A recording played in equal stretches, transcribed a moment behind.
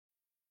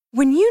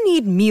When you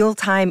need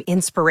mealtime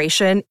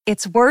inspiration,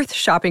 it's worth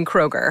shopping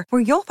Kroger,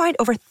 where you'll find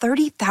over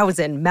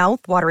 30,000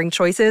 mouth-watering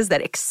choices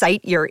that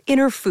excite your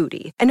inner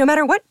foodie. And no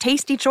matter what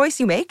tasty choice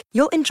you make,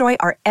 you'll enjoy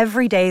our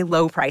everyday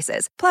low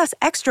prices, plus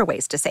extra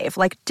ways to save,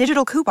 like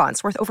digital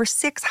coupons worth over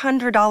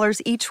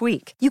 $600 each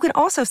week. You can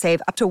also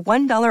save up to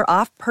 $1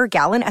 off per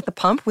gallon at the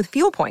pump with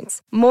fuel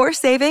points. More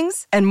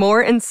savings and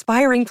more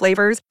inspiring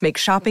flavors make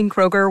shopping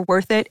Kroger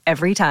worth it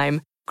every time.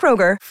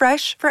 Kroger,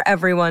 fresh for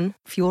everyone.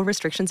 Fuel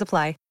restrictions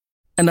apply.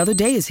 Another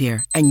day is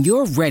here, and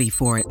you're ready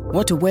for it.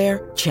 What to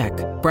wear? Check.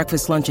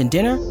 Breakfast, lunch, and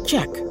dinner?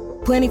 Check.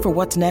 Planning for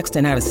what's next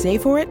and how to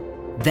save for it?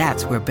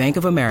 That's where Bank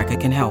of America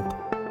can help.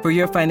 For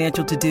your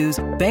financial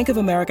to-dos, Bank of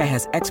America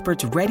has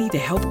experts ready to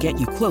help get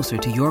you closer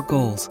to your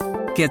goals.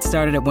 Get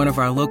started at one of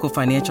our local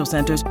financial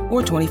centers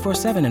or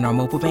 24/7 in our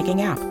mobile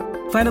banking app.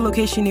 Find a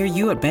location near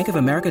you at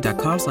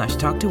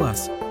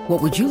bankofamerica.com/talktous.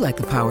 What would you like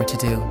the power to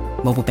do?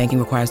 Mobile banking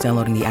requires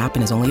downloading the app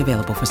and is only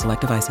available for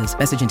select devices.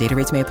 Message and data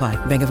rates may apply.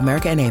 Bank of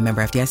America N.A.,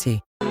 member FDIC.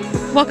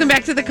 Welcome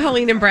back to the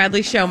Colleen and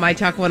Bradley Show, My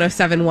Talk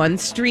 1071,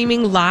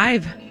 streaming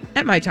live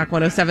at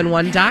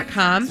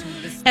mytalk1071.com.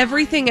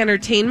 Everything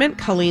Entertainment,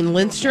 Colleen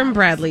Lindstrom,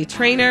 Bradley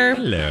Trainer.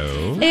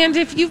 Hello. And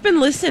if you've been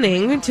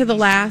listening to the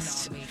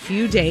last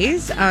few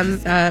days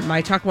on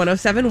My Talk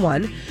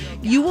 1071,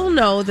 you will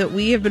know that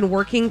we have been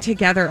working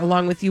together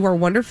along with you, our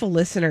wonderful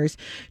listeners,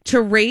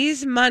 to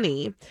raise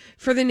money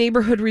for the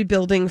Neighborhood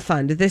Rebuilding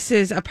Fund. This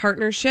is a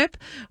partnership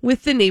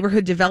with the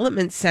Neighborhood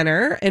Development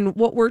Center. And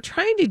what we're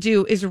trying to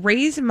do is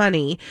raise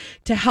money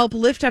to help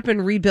lift up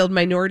and rebuild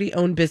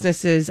minority-owned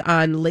businesses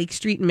on Lake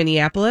Street in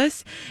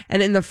Minneapolis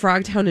and in the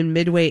Frogtown and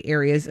Midway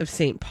areas of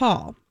St.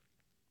 Paul.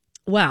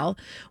 Well,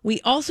 we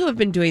also have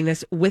been doing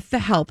this with the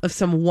help of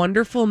some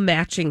wonderful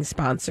matching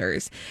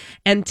sponsors.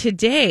 And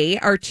today,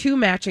 our two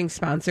matching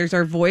sponsors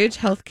are Voyage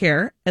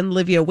Healthcare and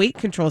Livia Weight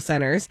Control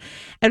Centers.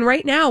 And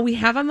right now, we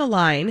have on the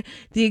line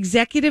the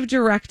executive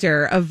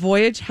director of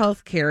Voyage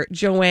Healthcare,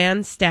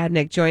 Joanne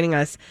Stadnick, joining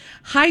us.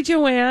 Hi,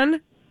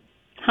 Joanne.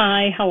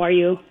 Hi, how are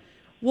you?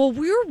 Well,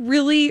 we're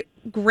really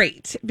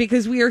great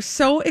because we are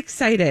so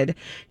excited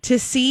to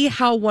see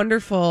how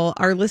wonderful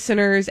our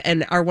listeners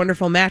and our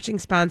wonderful matching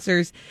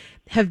sponsors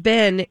have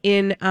been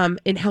in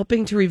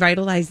helping to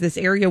revitalize this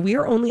area. We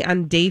are only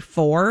on day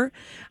 4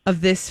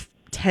 of this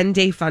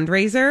 10-day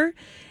fundraiser,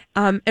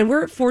 and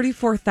we're at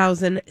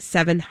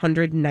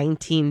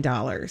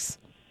 $44,719.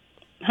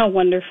 How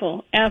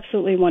wonderful.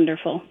 Absolutely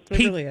wonderful. It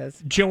really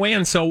is.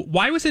 Joanne, so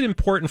why was it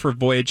important for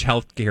Voyage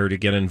Healthcare to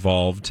get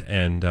involved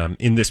and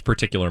in this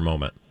particular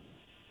moment?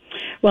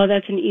 Well,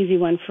 that's an easy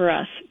one for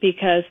us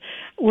because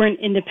we're an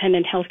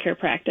independent healthcare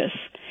practice.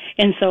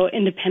 And so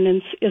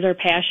independence is our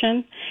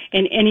passion.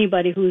 And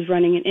anybody who's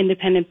running an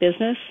independent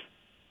business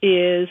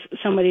is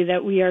somebody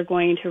that we are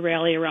going to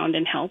rally around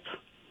and help.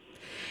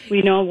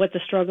 We know what the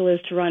struggle is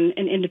to run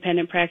an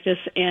independent practice.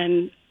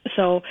 And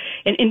so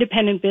an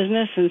independent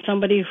business and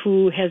somebody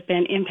who has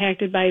been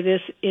impacted by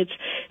this, it's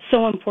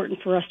so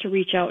important for us to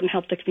reach out and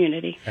help the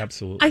community.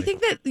 Absolutely. I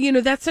think that,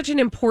 that's such an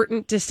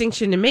important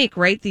distinction to make,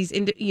 right?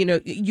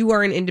 You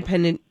are an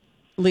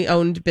independently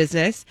owned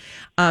business.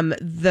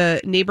 The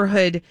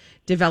Neighborhood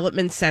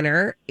Development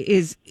Center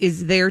is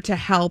there to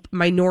help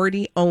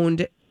minority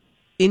owned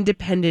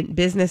independent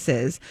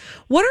businesses.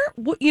 What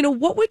would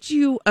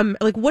you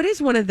what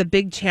is one of the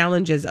big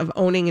challenges of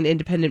owning an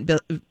independent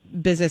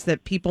business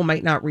that people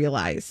might not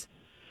realize?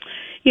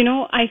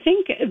 I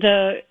think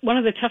one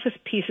of the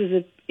toughest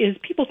pieces is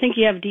people think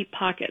you have deep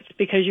pockets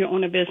because you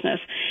own a business.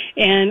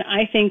 And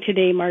I think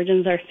today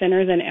margins are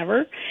thinner than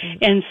ever.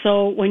 Mm-hmm. And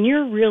so when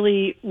you're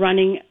really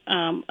running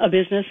a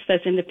business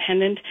that's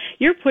independent,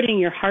 you're putting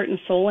your heart and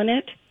soul in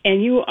it,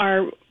 and you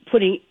are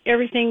putting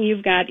everything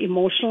you've got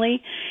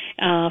emotionally,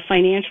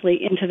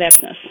 financially into that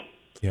business.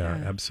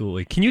 Yeah,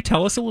 absolutely. Can you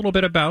tell us a little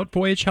bit about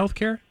Voyage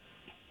Healthcare?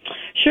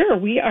 Sure.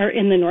 We are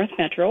in the North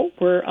Metro.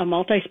 We're a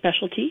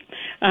multi-specialty.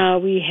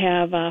 We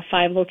have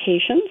 5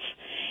 locations,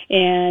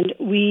 and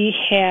we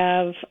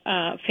have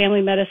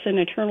family medicine,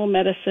 internal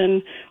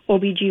medicine,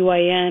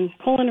 OBGYN,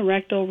 colon and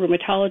rectal,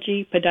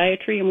 rheumatology,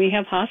 podiatry, and we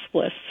have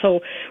hospitalists. So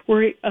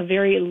we're a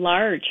very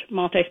large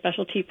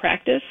multi-specialty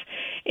practice,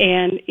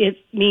 and it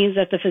means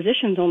that the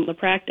physicians own the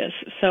practice.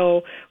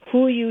 So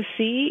who you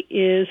see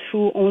is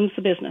who owns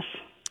the business.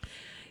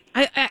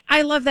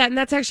 I love that. And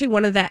that's actually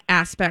one of the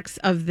aspects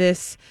of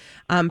this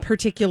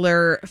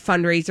particular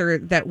fundraiser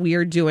that we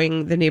are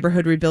doing, the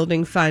Neighborhood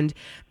Rebuilding Fund,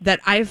 that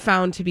I've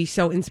found to be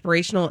so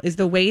inspirational is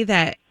the way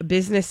that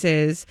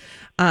businesses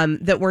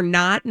that were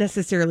not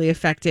necessarily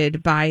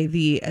affected by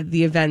the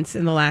events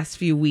in the last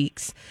few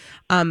weeks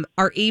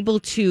are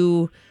able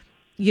to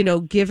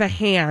give a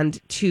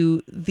hand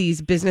to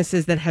these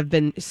businesses that have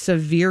been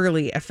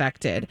severely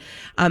affected.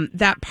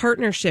 That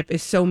partnership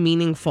is so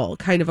meaningful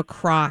kind of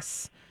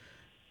across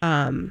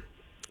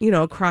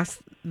across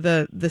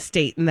the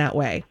state in that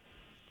way.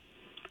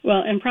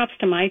 Well, and props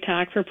to My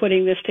Talk for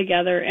putting this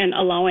together and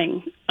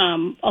allowing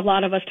a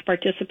lot of us to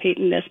participate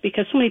in this,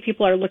 because so many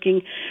people are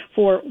looking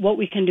for what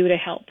we can do to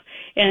help.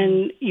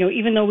 And,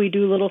 even though we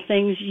do little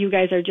things, you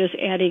guys are just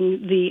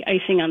adding the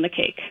icing on the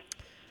cake.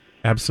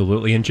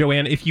 Absolutely. And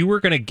Joanne, if you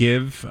were going to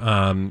give,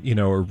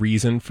 a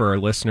reason for our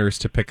listeners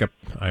to pick up,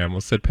 I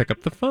almost said pick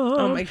up the phone.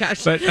 Oh my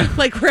gosh. But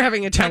like we're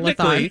having a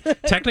telethon.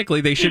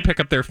 technically, they should pick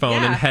up their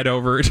phone and head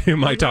over to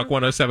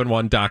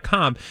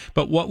mytalk1071.com.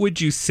 But what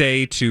would you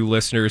say to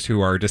listeners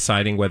who are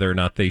deciding whether or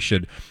not they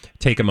should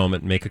take a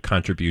moment and make a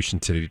contribution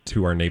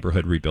to our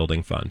neighborhood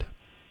rebuilding fund?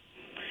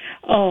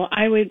 Oh,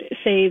 I would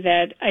say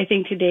that I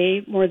think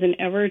today, more than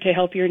ever, to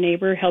help your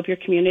neighbor, help your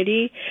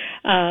community,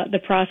 the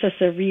process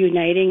of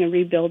reuniting and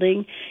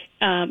rebuilding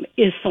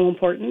is so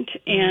important.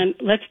 And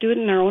let's do it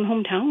in our own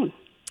hometown.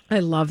 I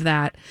love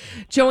that.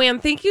 Joanne,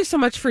 thank you so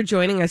much for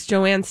joining us.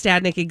 Joanne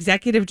Stadnick,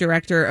 Executive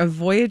Director of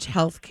Voyage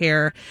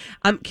Healthcare.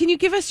 Can you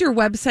give us your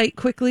website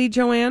quickly,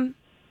 Joanne?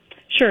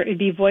 Sure. It'd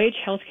be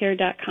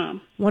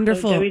voyagehealthcare.com.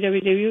 Wonderful. So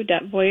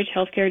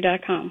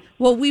www.voyagehealthcare.com.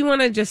 Well, we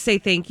want to just say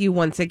thank you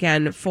once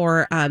again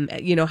for,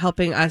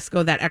 helping us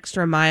go that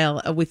extra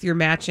mile with your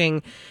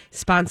matching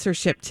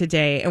sponsorship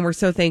today. And we're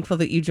so thankful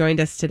that you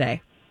joined us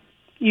today.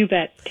 You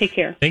bet. Take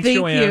care. Thank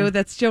Joanne. You.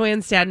 That's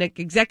Joanne Stadnick,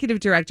 Executive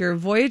Director of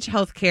Voyage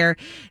Healthcare.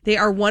 They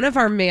are one of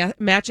our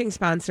matching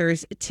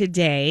sponsors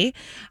today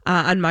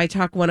on My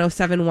Talk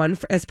 1071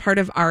 as part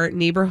of our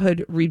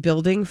Neighborhood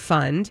Rebuilding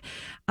Fund.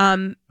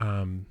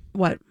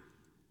 What?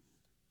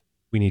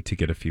 We need to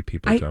get a few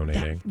people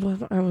donating.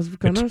 I was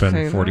going to say It's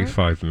been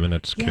 45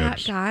 minutes,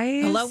 kids. Yeah,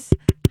 guys. Hello?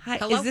 Hi.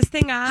 Hello? Is this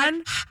thing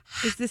on?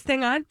 Is this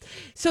thing on?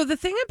 So the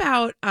thing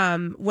about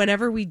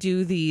whenever we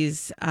do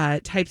these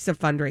types of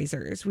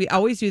fundraisers, we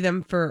always do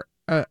them for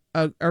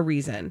a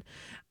reason.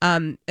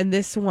 And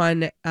this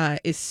one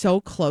is so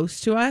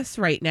close to us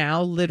right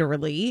now,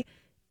 literally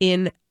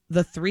in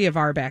the three of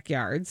our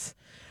backyards.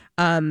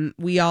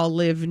 We all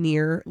live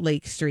near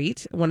Lake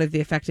Street, one of the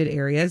affected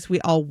areas.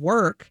 We all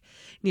work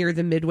near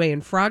the Midway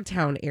and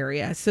Frogtown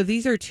area. So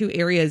these are two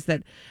areas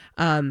that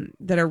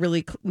are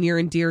really near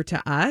and dear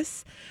to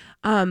us.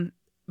 And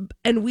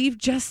we've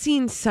just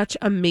seen such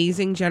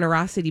amazing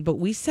generosity, but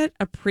we set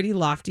a pretty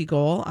lofty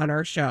goal on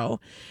our show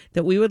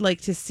that we would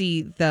like to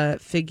see the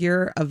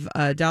figure of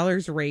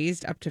dollars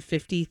raised up to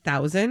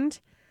 $50,000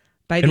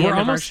 by the end of our show. And we're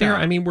almost there.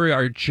 I mean, we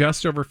are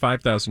just over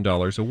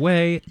 $5,000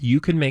 away. You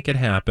can make it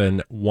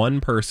happen.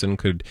 One person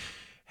could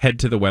head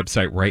to the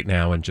website right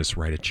now and just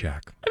write a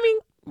check. I mean,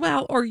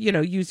 well, or,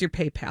 use your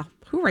PayPal.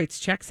 Who writes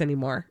checks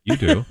anymore? You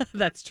do.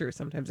 That's true.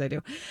 Sometimes I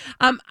do.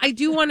 I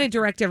do want to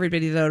direct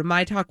everybody, though, to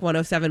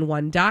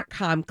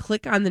mytalk1071.com.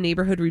 Click on the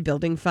Neighborhood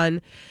Rebuilding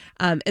Fund.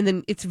 And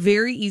then it's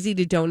very easy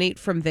to donate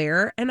from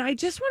there. And I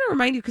just want to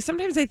remind you, because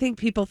sometimes I think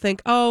people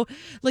think,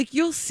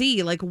 you'll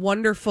see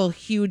wonderful,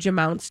 huge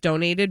amounts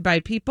donated by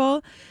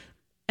people.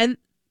 And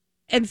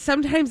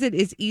sometimes it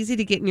is easy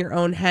to get in your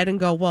own head and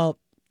go, well,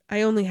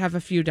 I only have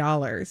a few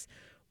dollars.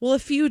 Well, a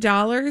few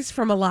dollars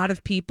from a lot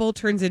of people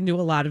turns into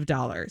a lot of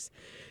dollars.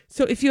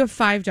 So if you have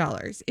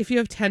 $5, if you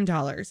have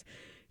 $10,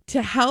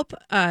 to help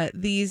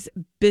these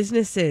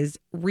businesses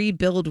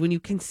rebuild, when you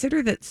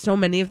consider that so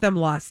many of them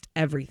lost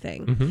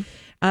everything,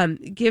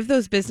 give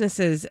those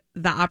businesses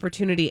the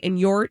opportunity, and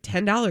your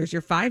 $10,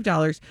 your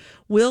 $5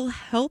 will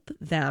help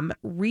them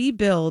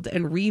rebuild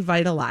and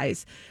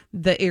revitalize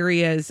the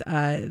areas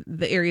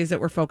that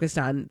we're focused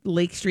on,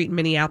 Lake Street in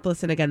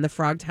Minneapolis, and again, the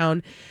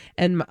Frogtown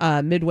and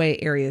Midway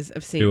areas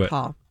of St.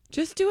 Paul.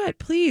 Just do it,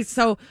 please.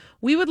 So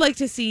we would like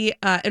to see,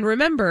 and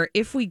remember,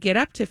 if we get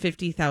up to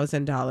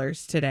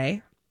 $50,000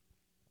 today,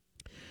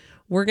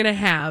 we're going to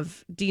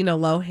have Dina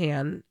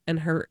Lohan and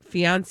her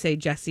fiance,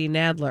 Jesse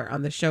Nadler,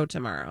 on the show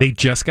tomorrow. They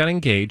just got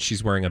engaged.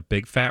 She's wearing a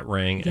big fat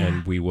ring,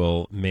 and we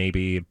will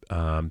maybe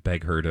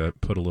beg her to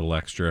put a little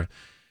extra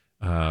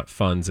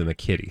funds in the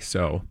kitty.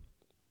 So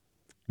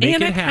make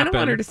it happen. I kind of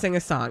want her to sing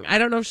a song. I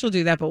don't know if she'll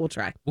do that, but we'll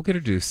try. We'll get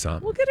her to do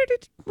something. We'll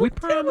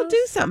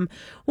do something.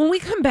 When we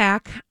come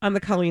back on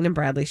the Colleen and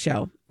Bradley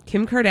Show,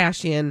 Kim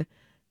Kardashian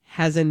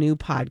has a new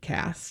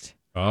podcast.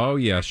 Oh,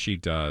 yes, she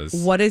does.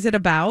 What is it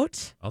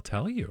about? I'll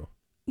tell you.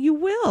 You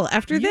will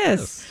after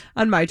this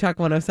on My Talk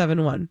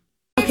 1071.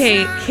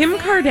 Okay, Kim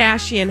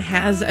Kardashian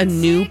has a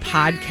new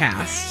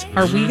podcast.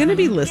 Are we going to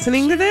be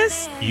listening to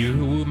this? You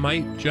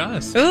might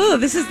just. Oh,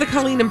 this is the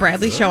Colleen and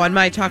Bradley Show on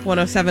My Talk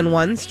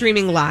 1071,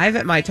 streaming live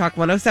at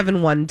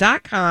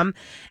mytalk1071.com.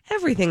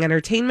 Everything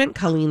Entertainment,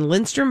 Colleen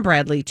Lindstrom,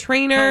 Bradley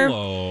Trainer.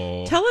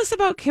 Hello. Tell us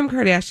about Kim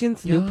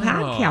Kardashian's new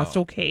podcast,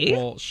 okay?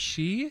 Well,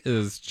 she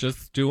is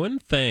just doing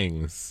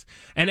things.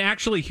 And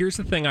actually, here's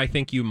the thing I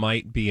think you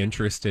might be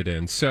interested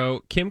in.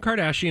 So, Kim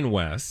Kardashian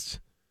West,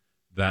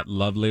 that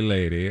lovely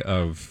lady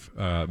of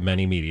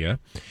many media,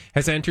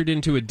 has entered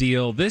into a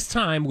deal this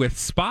time with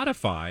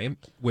Spotify,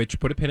 which,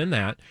 put a pin in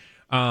that,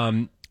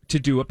 to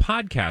do a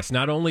podcast.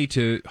 Not only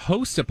to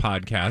host a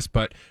podcast,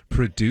 but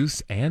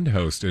produce and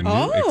host a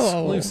new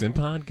exclusive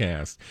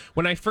podcast.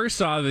 When I first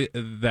saw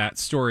that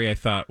story, I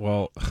thought,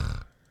 well,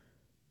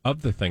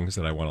 of the things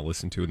that I want to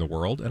listen to in the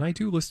world, and I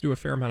do listen to a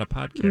fair amount of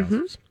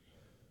podcasts,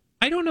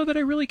 I don't know that I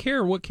really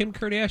care what Kim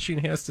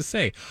Kardashian has to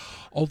say.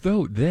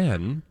 Although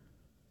then,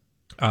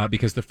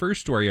 because the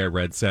first story I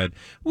read said,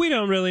 we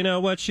don't really know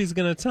what she's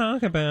going to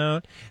talk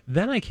about.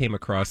 Then I came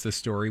across this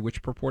story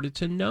which purported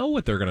to know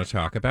what they're going to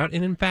talk about.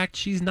 And in fact,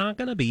 she's not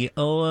going to be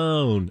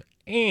alone.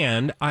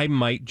 And I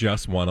might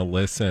just want to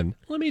listen.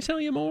 Let me tell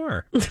you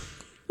more.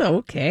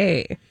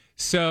 Okay.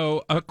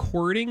 So,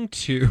 according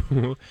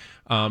to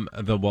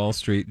the Wall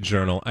Street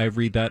Journal, I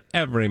read that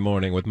every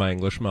morning with my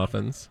English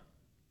muffins.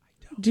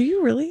 Do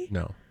you really?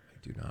 No,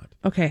 I do not.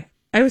 Okay.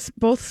 I was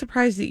both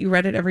surprised that you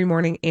read it every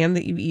morning and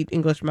that you eat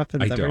English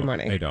muffins every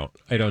morning. I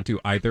don't do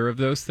either of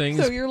those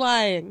things. So you're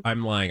lying.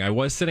 I'm lying. I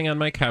was sitting on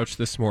my couch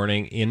this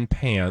morning in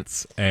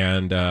pants,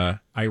 and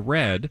I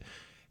read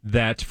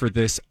that for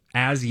this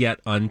as yet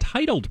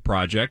untitled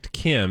project,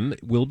 Kim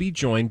will be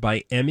joined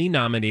by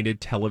Emmy-nominated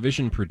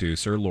television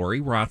producer Lori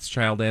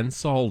Rothschild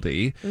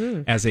Ansaldi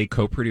as a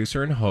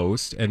co-producer and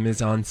host, and Ms.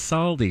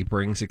 Ansaldi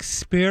brings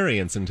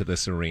experience into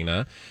this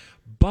arena,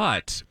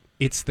 but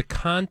it's the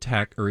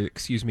content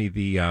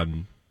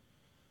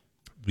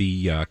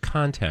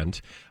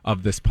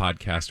of this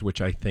podcast, which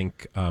I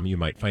think you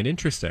might find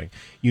interesting.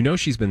 You know,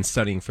 she's been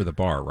studying for the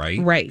bar, right?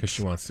 Right. Because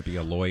she wants to be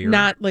a lawyer.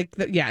 Not like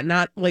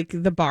not like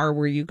the bar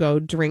where you go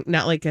drink,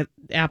 not like at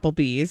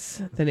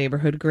Applebee's, the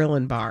neighborhood grill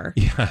and bar.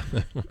 Yeah,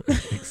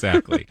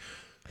 exactly.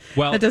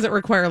 Well, that doesn't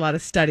require a lot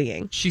of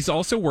studying. She's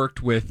also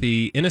worked with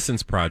the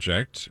Innocence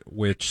Project,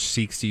 which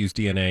seeks to use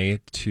DNA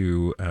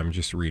to, I'm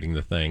just reading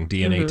the thing,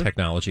 DNA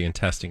technology and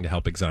testing to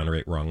help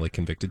exonerate wrongly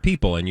convicted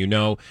people. And you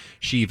know,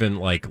 she even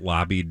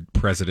lobbied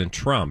President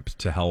Trump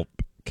to help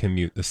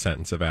commute the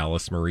sentence of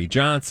Alice Marie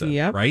Johnson,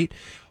 right?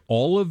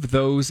 All of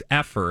those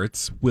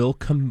efforts will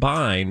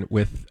combine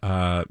with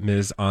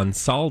Ms.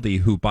 Ansaldi,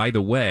 who, by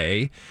the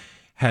way,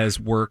 has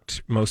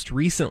worked most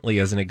recently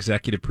as an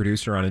executive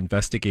producer on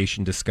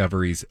Investigation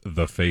Discovery's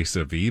The Face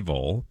of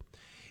Evil.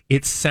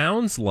 It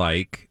sounds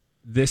like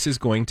this is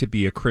going to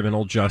be a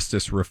criminal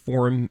justice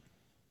reform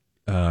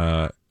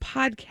themed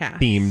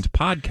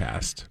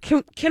podcast.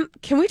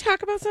 Can we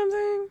talk about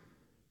something?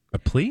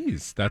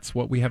 Please, that's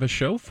what we have a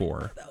show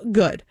for.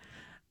 Good.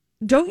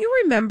 Don't you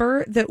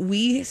remember that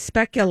we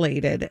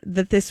speculated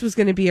that this was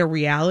going to be a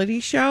reality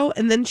show,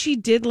 and then she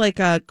did like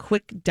a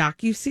quick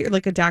docuseries,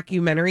 like a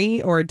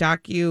documentary or a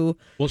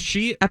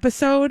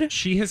episode?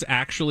 She has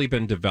actually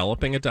been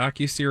developing a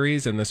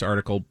docuseries, and this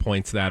article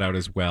points that out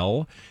as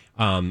well,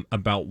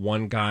 about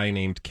one guy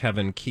named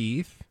Kevin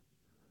Keith.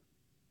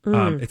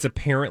 It's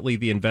apparently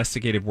the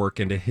investigative work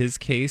into his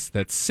case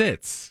that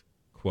sits,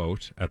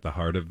 quote, at the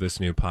heart of this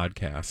new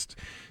podcast.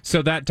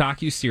 So that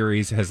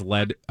docuseries has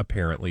led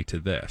apparently to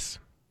this.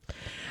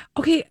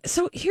 Okay,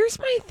 so here's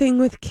my thing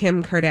with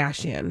Kim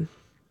Kardashian.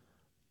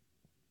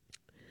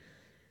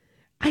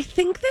 I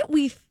think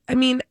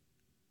that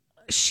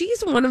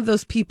she's one of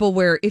those people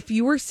where if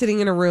you were sitting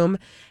in a room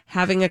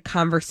having a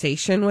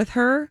conversation with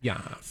her,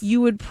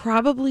 you would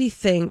probably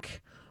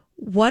think,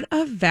 what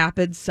a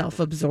vapid,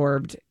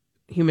 self-absorbed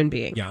human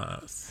being.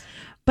 Yes.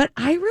 But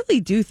I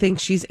really do think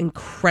she's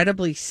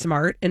incredibly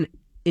smart and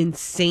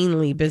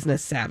insanely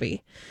business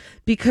savvy,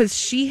 because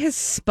she has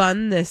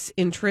spun this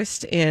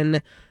interest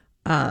in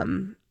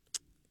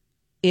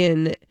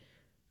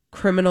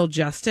criminal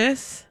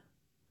justice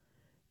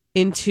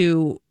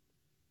into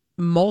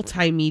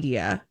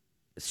multimedia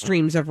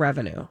streams of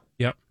revenue.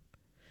 Yep.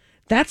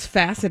 That's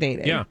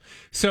fascinating. Yeah.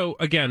 So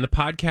again, the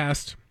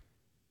podcast,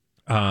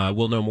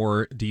 we'll know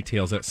more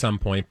details at some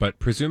point, but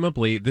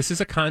presumably this is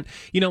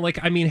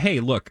hey,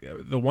 look,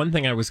 the one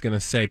thing I was going to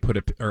say,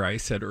 I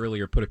said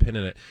earlier, put a pin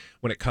in it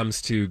when it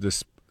comes to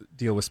this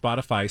deal with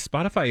Spotify.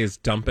 Spotify is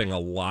dumping a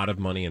lot of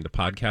money into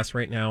podcasts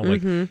right now.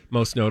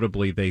 Most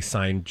notably, they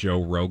signed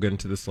Joe Rogan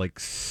to this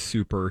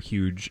super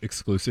huge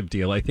exclusive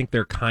deal. I think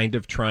they're kind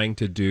of trying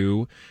to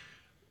do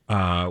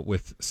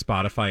with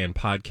Spotify and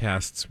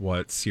podcasts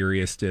what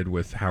Sirius did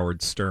with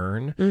Howard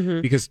Stern,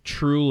 because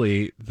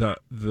truly the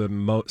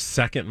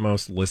second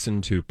most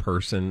listened to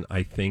person,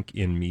 I think,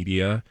 in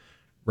media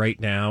right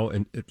now,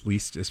 and at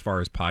least as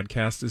far as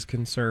podcast is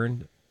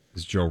concerned,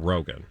 is Joe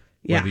Rogan.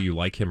 Whether you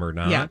like him or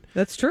not. Yeah,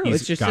 that's true.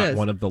 He's got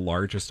one of the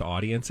largest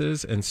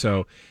audiences, and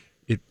so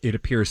it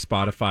appears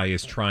Spotify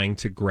is trying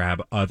to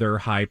grab other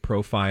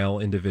high-profile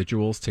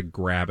individuals to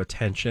grab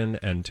attention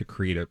and to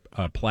create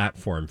a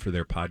platform for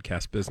their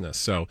podcast business.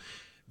 So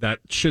that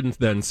shouldn't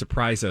then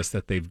surprise us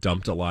that they've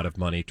dumped a lot of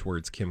money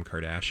towards Kim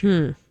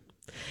Kardashian.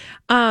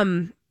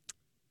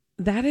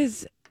 That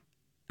is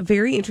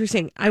very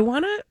interesting.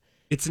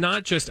 It's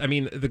not just,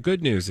 the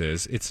good news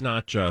is it's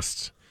not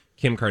just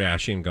Kim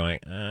Kardashian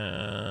going,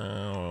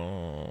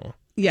 oh.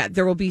 Yeah,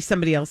 there will be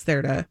somebody else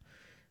there to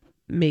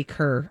make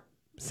her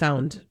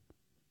sound.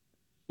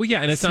 Well,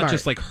 yeah, and it's smart. not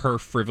just her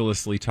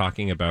frivolously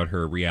talking about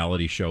her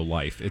reality show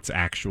life. It's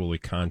actually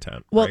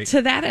content. Well, right?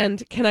 To that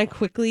end, can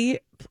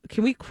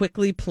we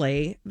quickly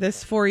play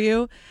this for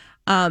you?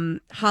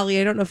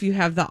 Holly, I don't know if you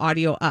have the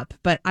audio up,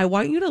 but I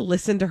want you to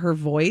listen to her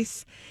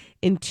voice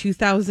in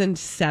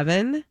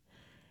 2007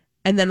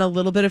 and then a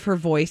little bit of her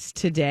voice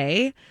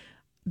today,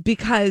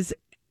 because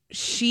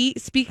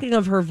speaking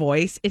of her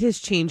voice, it has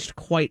changed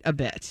quite a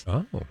bit.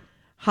 Oh.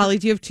 Holly,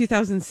 do you have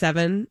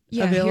 2007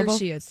 available? Here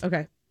she is.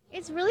 Okay.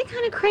 It's really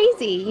kind of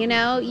crazy,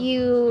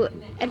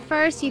 at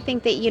first you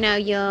think that, you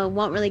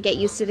won't really get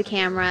used to the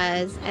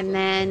cameras, and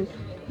then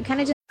you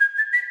kind of just...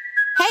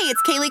 Hey,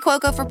 it's Kaylee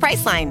Cuoco for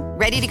Priceline.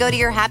 Ready to go to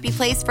your happy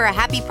place for a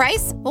happy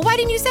price? Well, why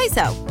didn't you say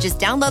so? Just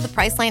download the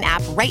Priceline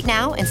app right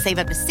now and save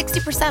up to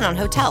 60% on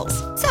hotels.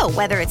 So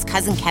whether it's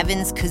Cousin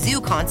Kevin's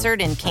Kazoo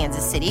Concert in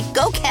Kansas City,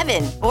 go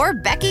Kevin, or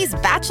Becky's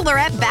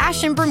Bachelorette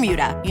Bash in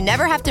Bermuda, you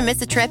never have to miss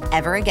a trip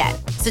ever again.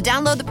 So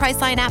download the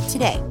Priceline app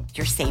today.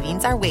 Your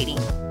savings are waiting.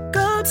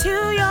 Go to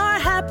your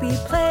happy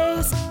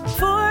place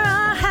for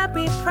a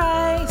happy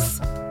price.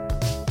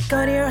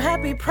 Go to your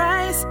happy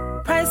price,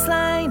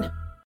 Priceline.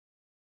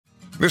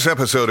 This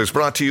episode is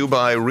brought to you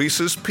by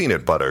Reese's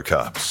Peanut Butter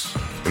Cups.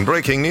 In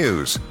breaking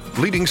news,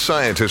 leading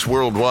scientists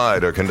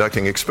worldwide are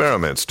conducting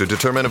experiments to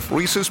determine if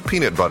Reese's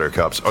Peanut Butter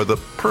Cups are the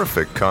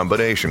perfect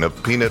combination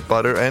of peanut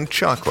butter and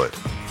chocolate.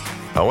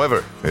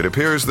 However, it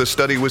appears the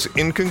study was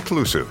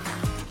inconclusive,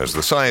 as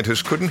the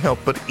scientists couldn't help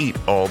but eat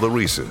all the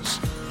Reese's.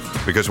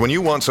 Because when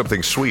you want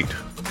something sweet,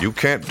 you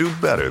can't do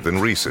better than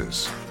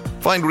Reese's.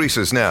 Find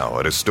Reese's now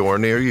at a store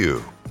near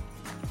you.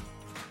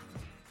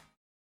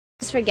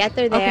 Just forget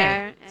they're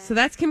there. Okay. So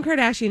that's Kim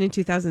Kardashian in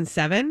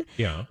 2007.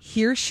 Yeah.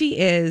 Here she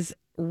is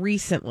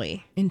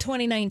recently. In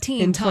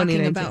 2019,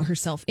 talking about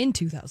herself in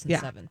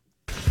 2007.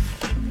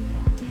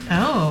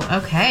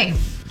 Oh, okay.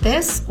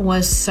 This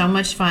was so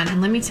much fun.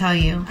 And let me tell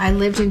you, I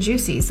lived in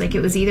Juicy's. Like,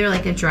 it was either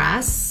like a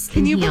dress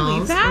and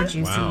heels or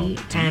Juicy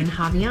and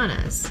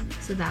Havaianas.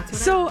 So that's what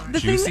so the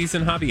Juicy's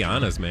and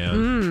Havaianas,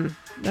 man.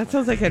 That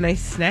sounds like a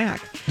nice snack.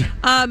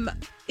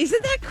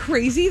 Isn't that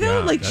crazy, though?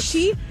 Yeah, like,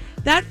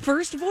 that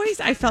first voice,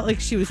 I felt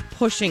like she was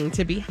pushing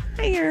to be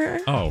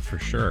higher. Oh, for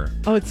sure.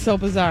 Oh, it's so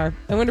bizarre.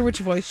 I wonder which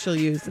voice she'll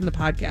use in the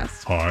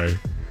podcast. Hi,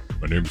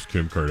 my name's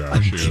Kim Kardashian.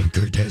 I'm Kim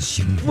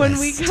Kardashian. When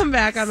we come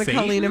back on the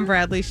Colleen and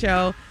Bradley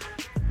show,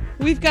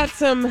 we've got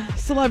some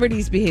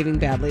celebrities behaving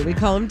badly. We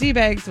call them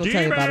D-bags. We'll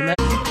tell you about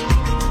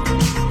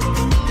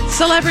them.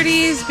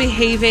 Celebrities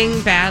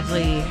behaving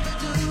badly.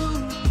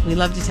 We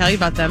love to tell you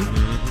about them.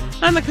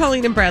 On the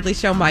Colleen and Bradley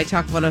Show, My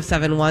Talk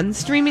 1071,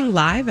 streaming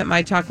live at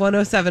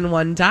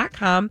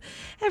mytalk1071.com.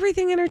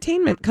 Everything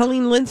Entertainment.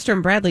 Colleen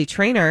Lindstrom, Bradley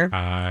Trainer.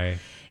 Hi.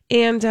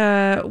 And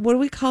what do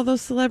we call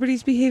those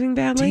celebrities behaving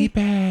badly?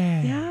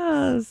 D-bag.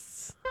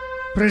 Yes.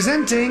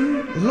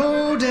 Presenting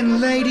Lord and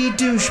Lady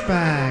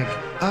Douchebag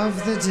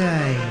of the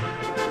Day.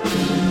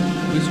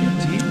 Who's your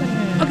D-bag?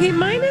 Okay,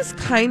 mine is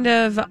kind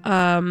of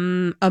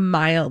a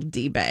mild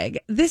D-bag.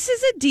 This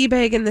is a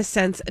D-bag in the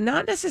sense,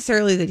 not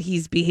necessarily that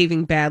he's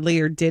behaving badly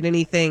or did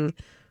anything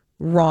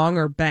wrong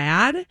or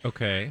bad.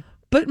 Okay.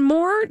 But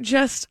more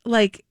just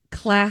like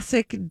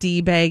classic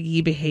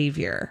D-baggy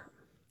behavior.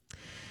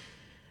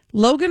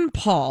 Logan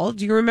Paul.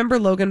 Do you remember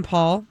Logan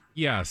Paul?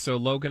 Yeah, so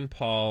Logan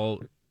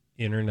Paul,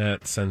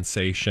 internet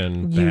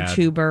sensation,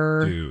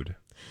 YouTuber. bad dude.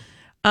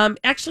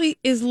 Actually,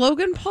 is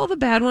Logan Paul the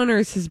bad one or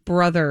is his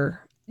brother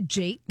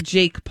Jake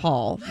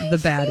Paul the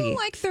baddie? I feel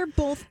like they're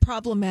both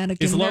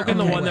problematic. Is in Logan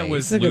their the own one that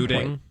ways. was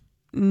looting?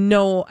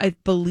 No, I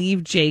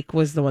believe Jake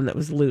was the one that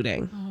was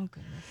looting. Oh,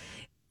 goodness.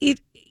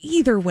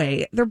 Either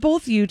way, they're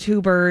both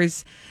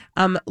YouTubers.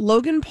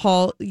 Logan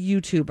Paul,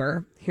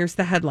 YouTuber. Here's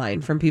the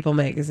headline from People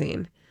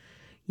Magazine.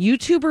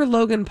 YouTuber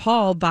Logan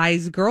Paul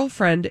buys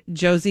girlfriend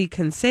Josie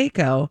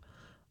Canseco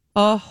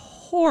a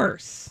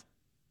horse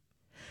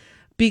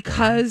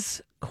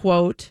because,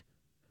 quote,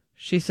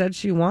 she said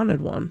she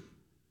wanted one.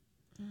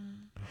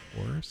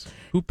 Horse?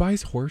 Who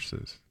buys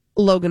horses?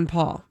 Logan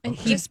Paul. And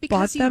he just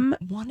because bought them,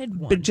 he wanted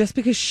one. but just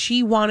because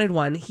she wanted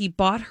one, he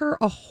bought her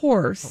a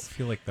horse. I don't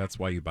feel like that's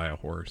why you buy a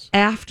horse.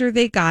 After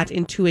they got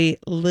into a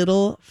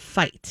little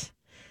fight.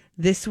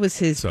 This was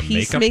his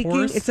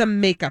peacemaking. It's a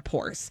makeup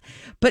horse.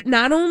 But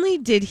not only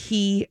did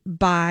he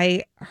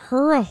buy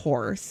her a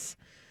horse,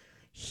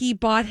 he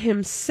bought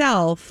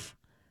himself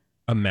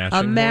a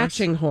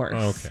matching horse.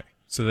 Oh, okay.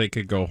 So they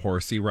could go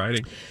horsey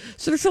riding.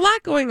 So there's a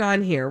lot going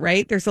on here,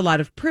 right? There's a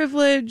lot of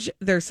privilege.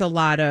 There's a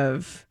lot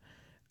of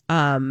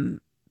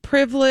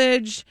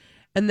privilege.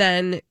 And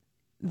then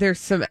there's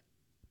some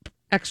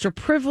extra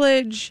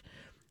privilege.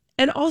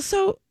 And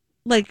also,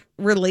 like,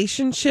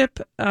 relationship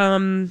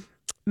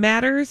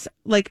matters.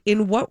 Like,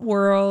 in what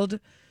world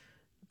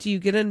do you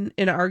get in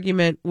an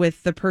argument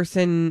with the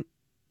person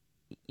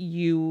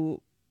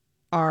you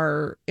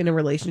are in a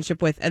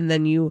relationship with and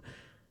then you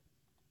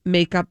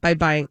make up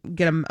by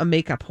get a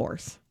makeup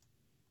horse?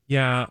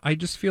 Yeah, I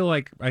just feel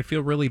like I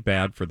feel really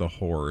bad for the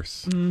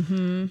horse.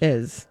 Mm-hmm.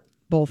 Is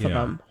both of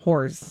them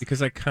horse?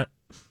 Because I can't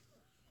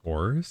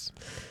horse.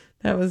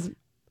 That was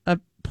a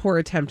poor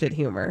attempt at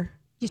humor.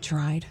 You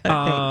tried.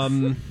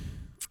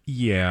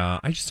 Yeah,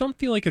 I just don't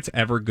feel like it's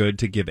ever good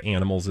to give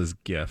animals as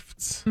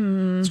gifts.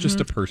 Mm-hmm. It's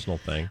just a personal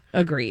thing.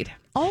 Agreed.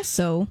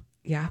 Also,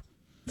 yeah,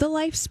 the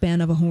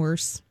lifespan of a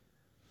horse,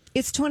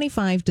 it's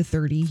 25 to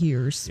 30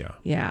 years.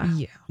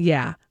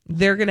 Yeah.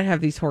 They're going to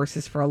have these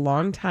horses for a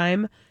long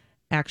time.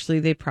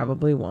 Actually, they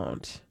probably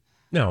won't.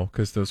 No,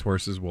 because those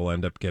horses will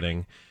end up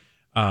getting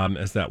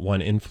as that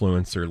one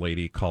influencer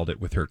lady called it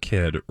with her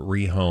kid,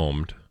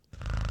 rehomed.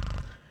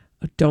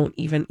 Don't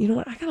even, you know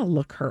what? I gotta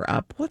look her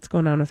up. What's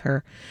going on with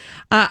her?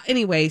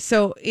 Anyway,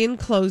 so in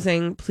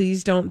closing,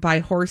 please don't buy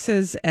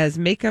horses as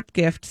makeup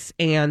gifts.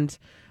 And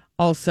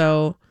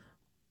also,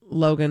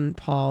 Logan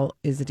Paul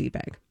is a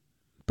D-bag.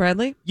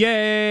 Bradley?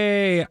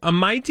 Yay!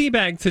 My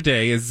D-bag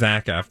today is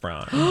Zac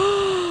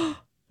Efron.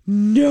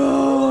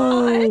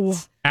 No!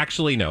 What?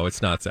 Actually, no,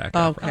 it's not Zac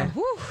Efron.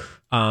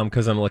 Okay.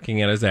 Because I'm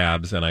looking at his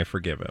abs and I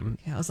forgive him.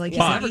 Yeah, I was like, he's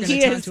never going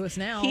to talk to us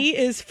now. He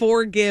is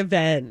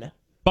forgiven.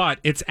 But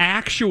it's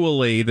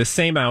actually the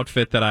same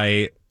outfit that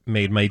I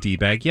made my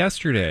D-bag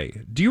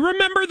yesterday. Do you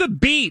remember the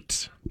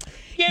beat?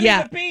 Give me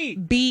the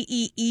beat.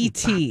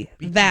 B-E-E-T.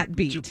 That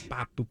beat.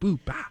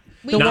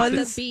 We got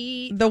the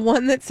beat. The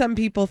one that some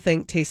people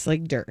think tastes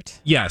like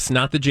dirt. Yes,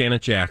 not the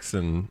Janet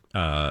Jackson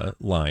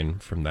line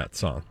from that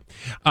song.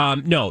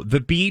 No, The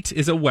Beat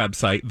is a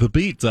website,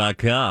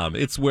 thebeat.com.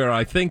 It's where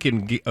I think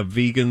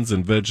vegans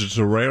and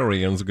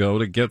vegetarians go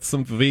to get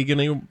some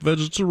vegan and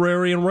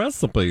vegetarian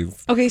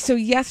recipes. Okay, so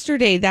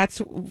yesterday,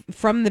 that's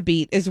from The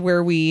Beat, is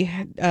where we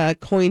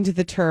coined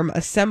the term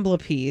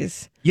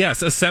assemblypeas.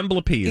 Yes,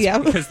 assemblypeas. Yeah.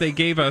 Because they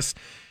gave us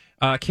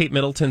Kate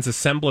Middleton's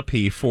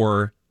assemblypea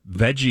for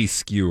veggie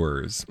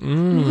skewers.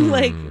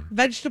 Like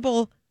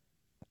vegetable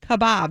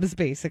kebabs,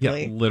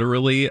 basically. Yeah,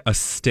 literally a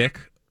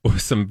stick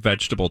with some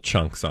vegetable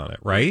chunks on it,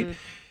 right? Mm-hmm.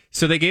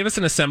 So they gave us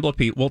an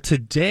assemblypea. Well,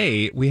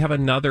 today we have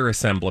another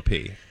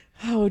assemblypea.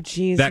 Oh,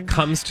 geez. That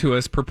comes to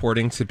us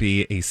purporting to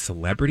be a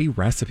celebrity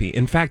recipe.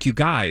 In fact, you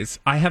guys,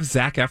 I have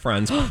Zac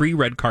Efron's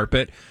pre-red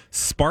carpet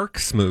spark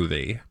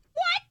smoothie.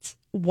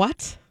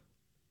 What?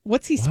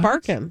 What's he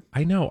sparking?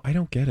 I know. I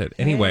don't get it.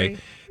 Anyway,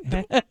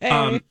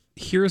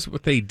 here's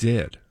what they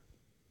did.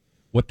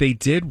 What they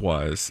did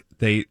was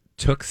they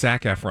took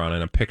Zac Efron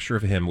and a picture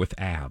of him with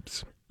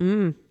abs.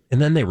 And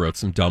then they wrote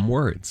some dumb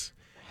words.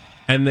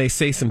 And they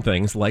say some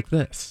things like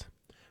this.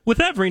 With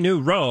every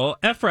new role,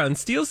 Efron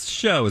steals the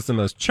show as the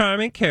most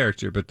charming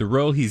character, but the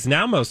role he's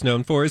now most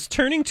known for is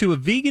turning to a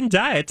vegan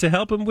diet to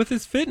help him with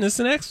his fitness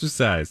and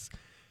exercise.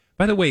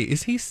 By the way,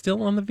 is he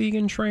still on the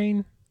vegan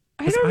train?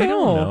 I don't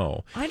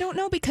know. I don't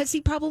know because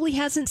he probably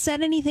hasn't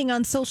said anything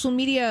on social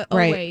media. Oh,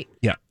 Right. wait.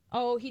 Yeah.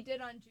 Oh, he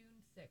did on June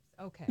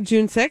 6th. Okay.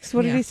 June 6th?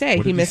 What did he say?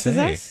 What did He misses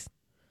say? us?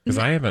 Because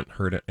I haven't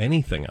heard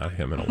anything on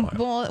him in a while.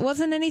 Well, it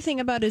wasn't anything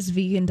about his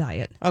vegan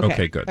diet.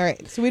 Okay, good. All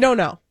right. So we don't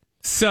know.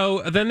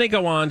 So then they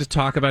go on to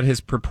talk about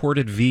his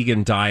purported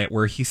vegan diet,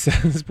 where he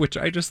says, which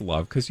I just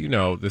love because, you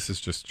know, this is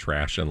just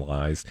trash and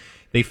lies.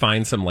 They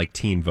find some like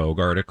Teen Vogue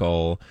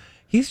article.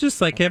 He's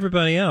just like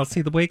everybody else.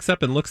 He wakes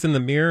up and looks in the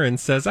mirror and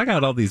says, I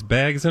got all these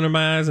bags under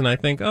my eyes. And I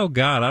think, oh,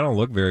 God, I don't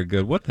look very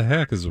good. What the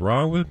heck is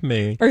wrong with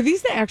me? Are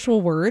these the actual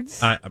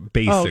words?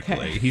 Basically.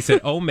 Okay. He said,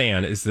 oh,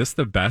 man, is this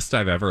the best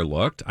I've ever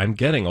looked? I'm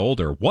getting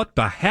older. What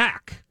the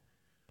heck?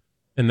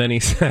 And then he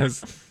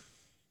says,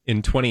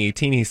 in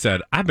 2018, he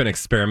said, I've been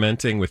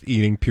experimenting with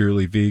eating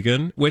purely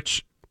vegan,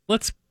 which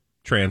let's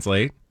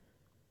translate.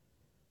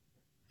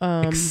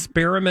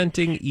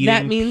 Experimenting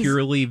eating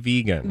purely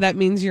vegan. That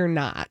means you're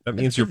not. That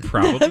means you're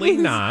probably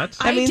not.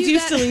 That means you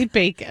still eat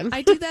bacon.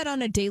 I do that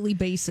on a daily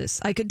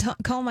basis. I could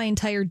call my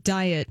entire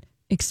diet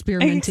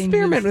experimenting.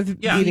 with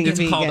eating it's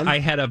vegan. called I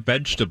had a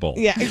vegetable.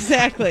 Yeah,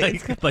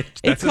 exactly.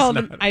 It's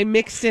called I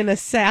mixed in a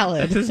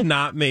salad. That does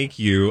not make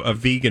you a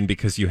vegan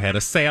because you had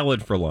a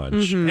salad for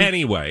lunch. Mm-hmm.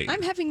 Anyway.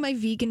 I'm having my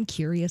vegan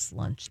curious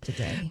lunch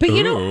today. But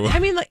you know, I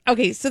mean, like,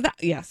 okay, so that,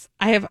 yes,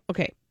 I have,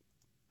 okay.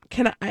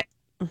 Can I?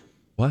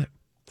 What?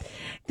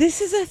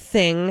 This is a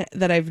thing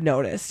that I've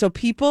noticed. So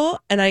people,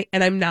 and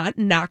I'm not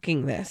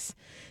knocking this.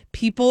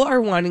 People are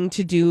wanting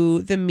to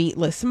do the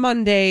meatless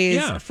Mondays.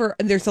 Yeah.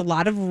 There's a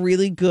lot of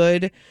really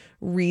good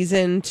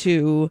reason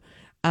to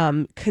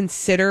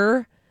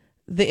consider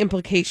the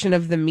implication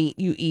of the meat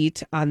you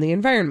eat on the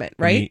environment,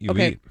 right?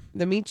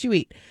 The meat you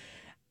eat.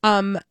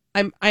 I'm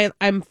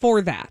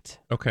for that.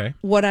 Okay.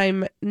 What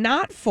I'm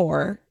not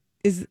for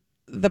is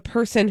the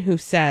person who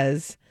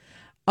says,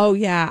 "Oh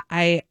yeah,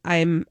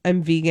 I'm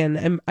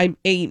vegan. I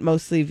eat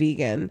mostly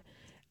vegan,"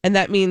 and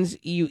that means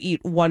you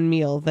eat one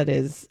meal that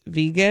is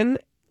vegan.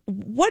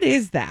 What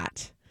is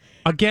that?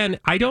 Again,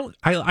 I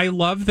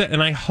love that,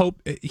 and I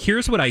hope,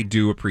 here's what I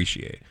do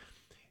appreciate,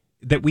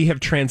 that we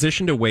have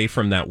transitioned away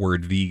from that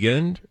word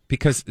vegan,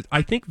 because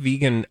I think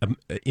vegan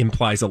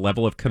implies a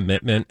level of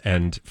commitment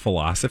and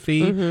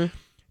philosophy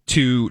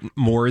to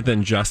more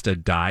than just a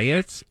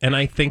diet. And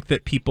I think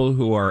that people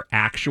who are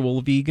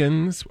actual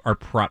vegans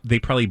they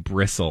probably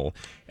bristle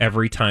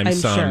every time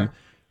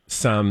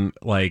some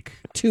like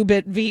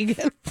 2-bit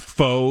vegan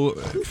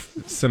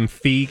some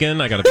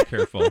vegan. I gotta be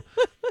careful.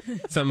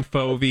 Some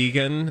faux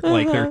vegan,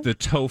 like they're the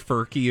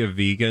tofurkey of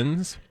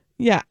vegans.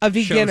 Yeah, a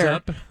veganer. Shows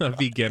up. A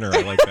veganer,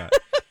 I like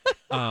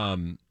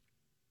that.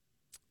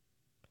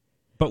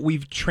 But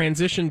we've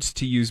transitioned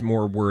to use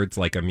more words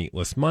like a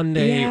meatless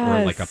Monday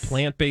or like a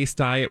plant-based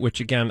diet, which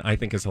again I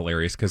think is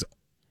hilarious because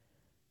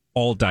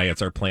all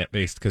diets are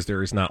plant-based because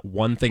there is not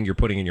one thing you're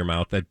putting in your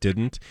mouth that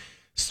didn't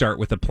start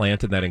with a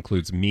plant, and that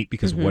includes meat,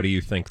 because what do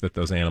you think that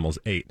those animals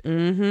ate?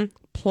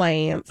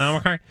 Plants.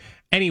 Okay.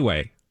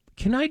 Anyway,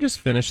 can I just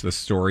finish the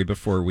story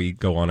before we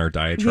go on our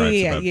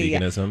diatribes about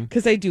veganism?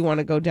 Because I do want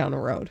to go down a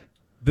road.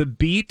 The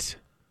Beat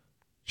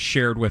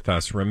shared with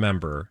us,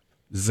 remember,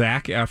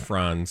 Zac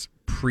Efron's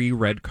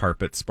pre-red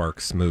carpet spark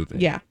smoothie.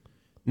 Yeah.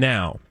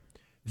 Now,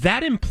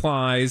 that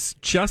implies,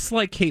 just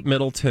like Kate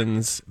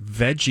Middleton's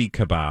veggie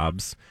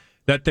kebabs,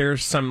 that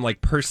there's some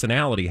like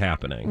personality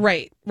happening.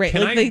 Right.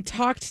 They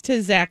talked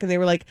to Zach and they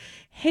were like,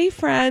 hey,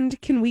 friend,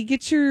 can we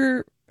get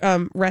your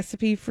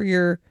recipe for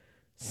your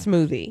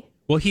smoothie?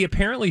 Well, he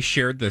apparently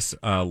shared this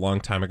a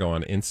long time ago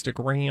on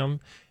Instagram,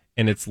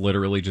 and it's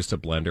literally just a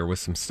blender with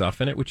some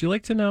stuff in it. Would you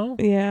like to know?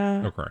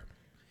 Yeah. Okay.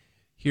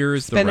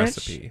 Here's spinach the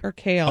recipe. Or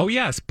kale? Oh,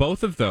 yes.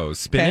 Both of those.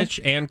 Spinach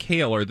and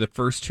kale are the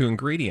first two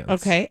ingredients.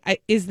 Okay.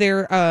 Is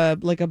there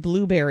like a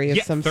blueberry of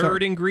some sort?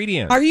 Third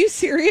ingredient. Are you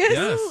serious?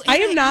 Yes. I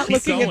am not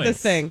looking at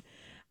this thing.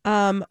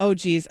 Oh,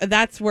 geez.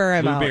 That's where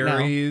I'm out now.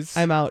 Blueberries.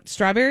 I'm out.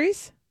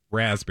 Strawberries?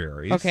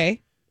 Raspberries.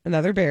 Okay.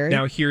 Another berry.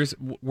 Now, here's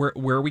where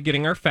are we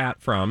getting our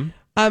fat from?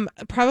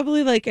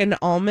 Probably like an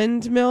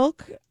almond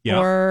milk. Yep.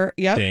 Or,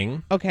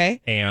 Ding. Okay.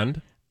 And?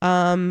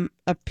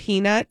 A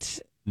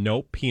peanut.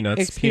 Nope,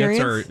 peanuts.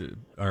 Experience? Peanuts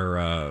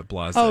are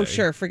blasé. Oh,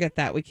 sure. Forget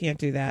that. We can't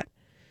do that.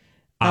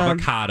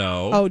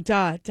 Avocado.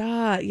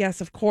 Duh.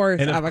 Yes, of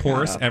course. And of avocado.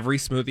 course, every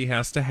smoothie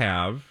has to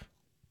have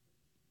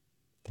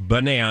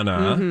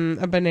banana.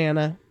 A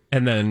banana.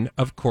 And then,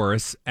 of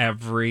course,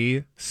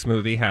 every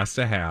smoothie has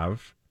to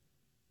have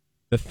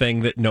the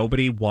thing that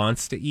nobody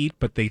wants to eat,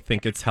 but they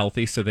think it's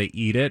healthy, so they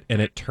eat it.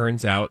 And it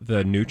turns out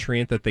the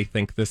nutrient that they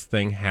think this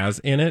thing has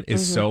in it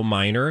is so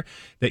minor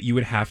that you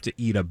would have to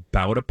eat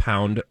about a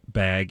pound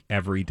bag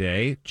every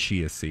day.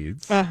 Chia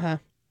seeds.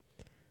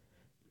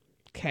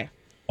 Okay.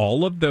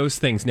 All of those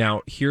things.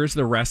 Now, here's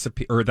the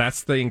recipe, or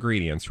that's the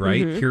ingredients,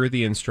 right? Here are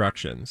the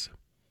instructions.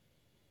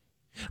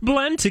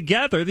 Blend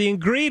together the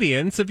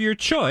ingredients of your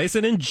choice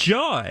and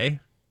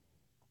enjoy.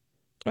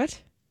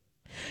 What?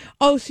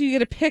 Oh, so you get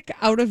to pick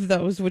out of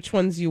those which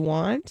ones you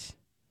want?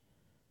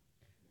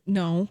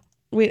 No.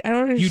 Wait, I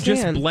don't understand. You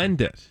just blend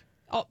it.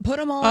 Oh, put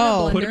them all in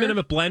a blender. Put them in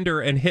a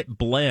blender and hit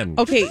blend.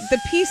 Okay, the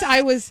piece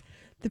I was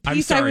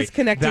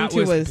connecting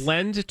to was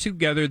blend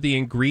together the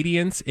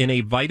ingredients in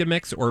a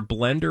Vitamix or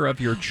blender of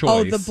your choice.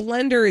 Oh, the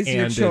blender is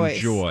your choice.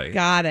 Enjoy.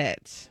 Got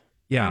it.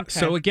 Yeah. Okay.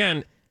 So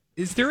again,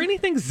 is there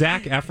anything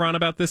Zac Efron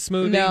about this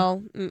smoothie?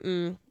 No.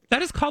 Mm-mm.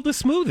 That is called a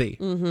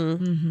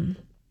smoothie.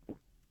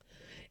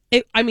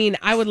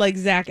 I would like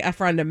Zac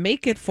Efron to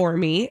make it for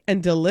me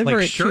and deliver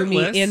it to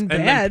me in bed.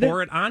 And then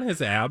pour it on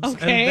his abs.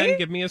 Okay. And then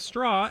give me a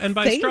straw. And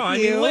by straw, I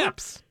mean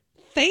lips.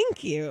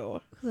 Thank you.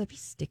 Ooh, that'd be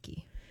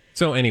sticky.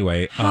 So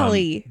anyway,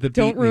 Holly,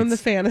 don't ruin the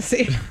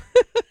fantasy.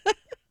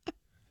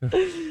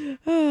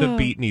 The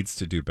Beat needs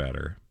to do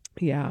better.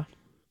 Yeah.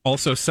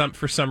 Also,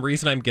 for some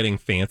reason, I'm getting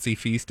Fancy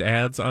Feast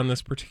ads on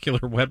this particular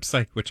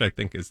website, which I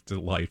think is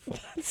delightful.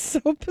 That's so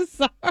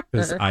bizarre.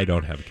 Because I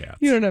don't have cats.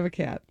 You don't have a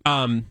cat.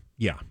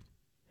 Yeah.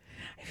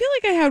 I feel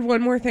like I had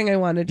one more thing I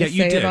wanted to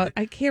say about.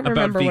 I can't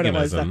remember what it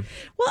was. Though.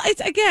 Well,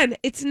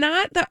 it's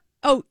not the.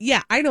 Oh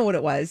yeah, I know what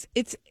it was.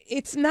 It's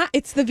not.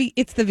 It's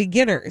the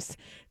beginners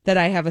that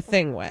I have a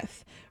thing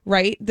with.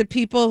 Right, the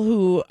people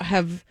who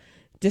have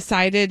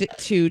decided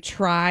to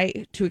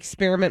try to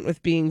experiment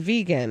with being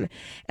vegan,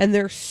 and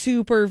they're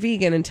super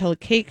vegan until a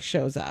cake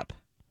shows up.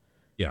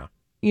 Yeah.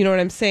 You know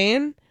what I'm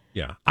saying?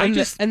 Yeah.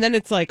 And then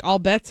it's like all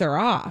bets are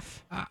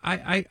off.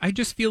 I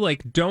just feel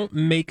like don't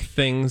make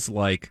things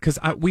like, because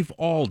we've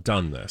all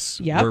done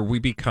this, where we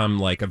become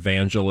like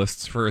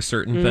evangelists for a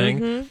certain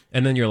thing,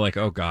 and then you're like,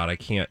 oh God, I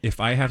can't, if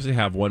I have to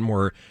have one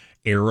more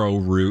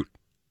arrowroot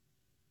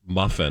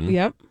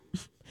muffin,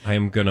 I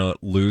am going to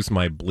lose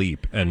my bleep,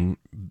 and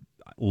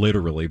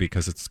literally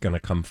because it's going to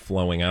come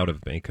flowing out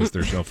of me because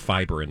there's no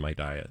fiber in my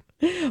diet.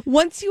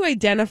 Once you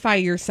identify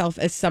yourself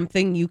as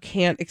something, you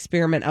can't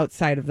experiment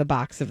outside of the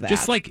box of that.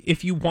 Just like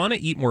if you want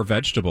to eat more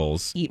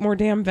vegetables, eat more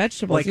damn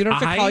vegetables. Like, you don't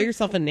have to call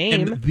yourself a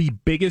name. I'm the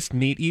biggest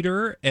meat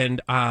eater,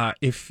 and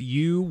if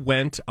you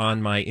went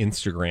on my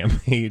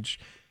Instagram page,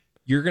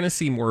 you're going to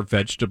see more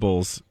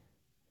vegetables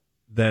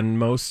than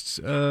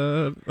most.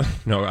 No,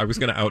 I was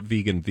going to out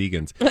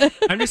vegans.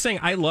 I'm just saying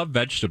I love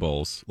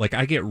vegetables. Like,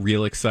 I get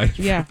real excited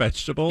for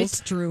vegetables.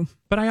 It's true.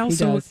 But I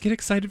also get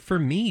excited for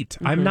meat.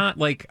 I'm not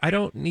like, I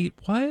don't need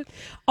what?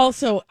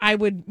 Also,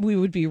 we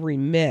would be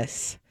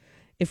remiss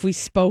if we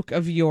spoke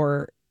of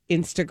your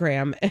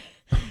Instagram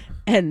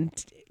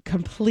and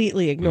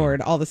completely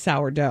ignored all the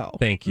sourdough.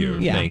 Thank you.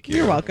 Yeah. Thank you.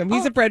 You're welcome.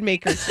 He's a bread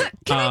maker.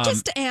 Can I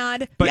just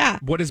add?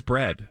 But what is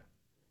bread?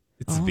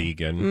 It's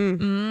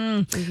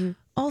vegan.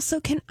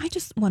 Also, I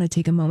just want to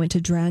take a moment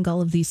to drag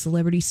all of these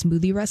celebrity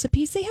smoothie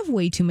recipes. They have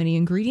way too many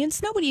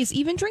ingredients. Nobody is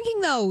even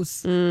drinking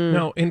those.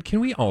 No, and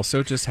can we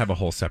also just have a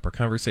whole separate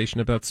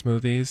conversation about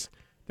smoothies?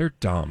 They're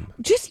dumb.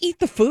 Just eat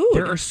the food.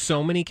 There are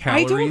so many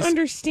calories. I don't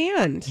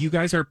understand. You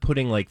guys are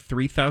putting like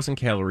 3,000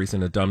 calories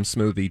in a dumb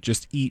smoothie.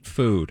 Just eat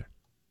food.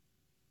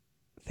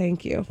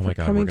 Thank you. Oh my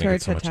God, we're going to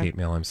get so much hate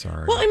mail. I'm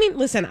sorry. Well, I mean,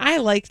 listen, I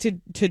like to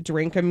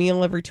drink a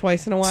meal every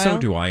twice in a while. So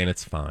do I, and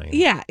it's fine.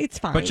 Yeah, it's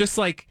fine. But just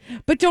like...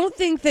 But don't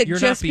think that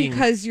just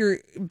because you're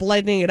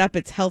blending it up,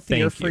 it's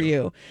healthier for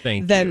you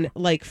than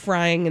like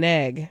frying an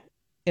egg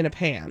in a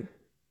pan.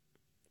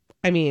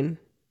 I mean...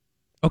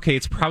 Okay,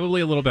 it's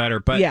probably a little better,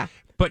 but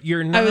but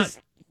you're not...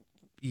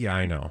 Yeah,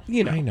 I know.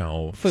 I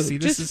know.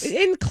 Food. See,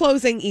 in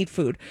closing, eat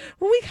food.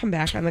 When we come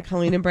back on the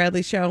Colleen and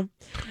Bradley show,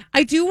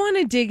 I do want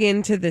to dig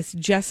into this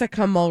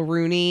Jessica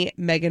Mulrooney,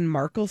 Meghan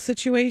Markle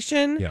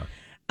situation. Yeah.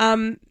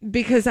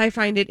 Because I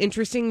find it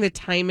interesting, the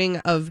timing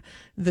of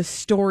the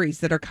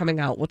stories that are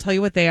coming out. We'll tell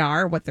you what they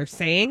are, what they're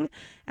saying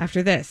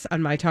after this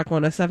on My Talk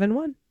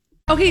 1071.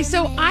 Okay,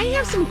 so I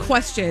have some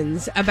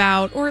questions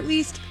about, or at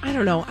least, I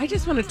don't know, I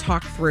just want to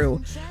talk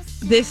through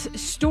this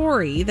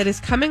story that is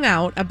coming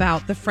out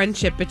about the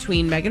friendship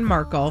between Meghan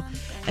Markle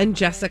and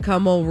Jessica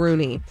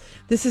Mulrooney.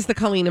 This is the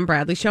Colleen and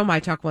Bradley Show, My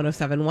Talk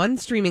 1071,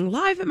 streaming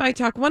live at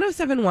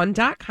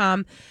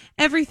MyTalk1071.com.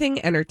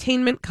 Everything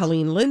Entertainment.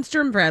 Colleen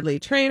Lindstrom, Bradley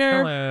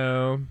Traynor.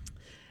 Hello.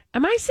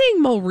 Am I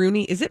saying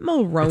Mulrooney? Is it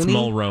Mulroney? It's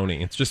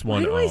Mulroney. It's just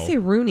one O. Why do I say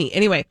Rooney?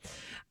 Anyway,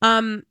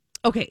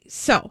 okay,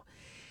 so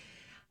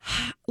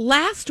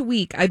last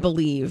week, I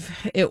believe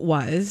it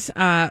was,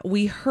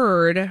 we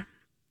heard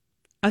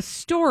a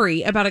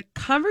story about a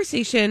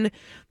conversation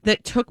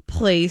that took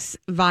place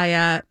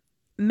via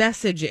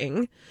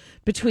messaging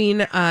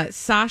between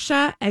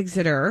Sasha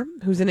Exeter,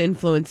 who's an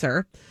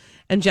influencer,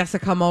 and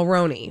Jessica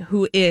Mulrooney,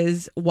 who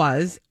is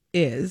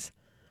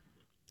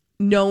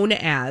known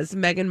as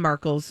Meghan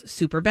Markle's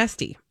super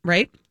bestie,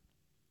 right?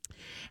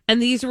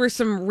 And these were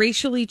some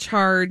racially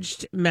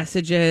charged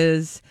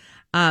messages,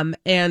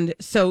 and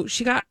so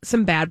she got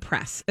some bad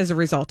press as a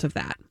result of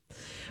that.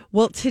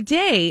 Well,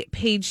 today,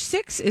 Page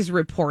 6 is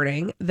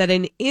reporting that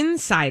an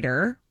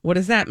insider, what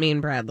does that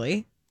mean,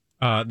 Bradley?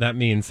 That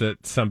means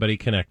that somebody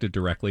connected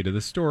directly to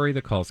the story.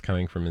 The call's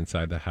coming from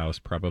inside the house,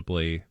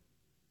 probably.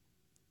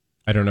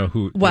 I don't know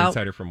who, the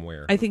insider from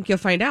where. I think you'll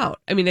find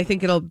out. I mean, I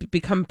think it'll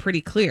become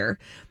pretty clear.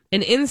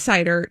 An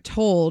insider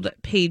told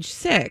Page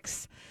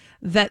 6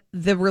 that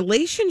the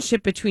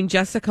relationship between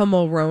Jessica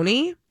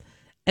Mulrooney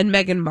and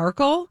Meghan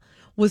Markle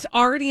was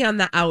already on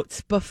the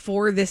outs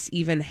before this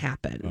even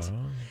happened.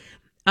 Oh.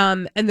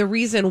 And the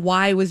reason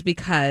why was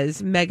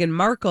because Meghan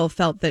Markle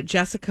felt that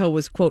Jessica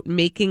was, quote,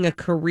 making a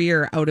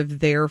career out of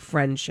their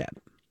friendship.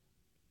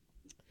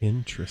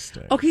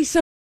 Interesting. Okay, so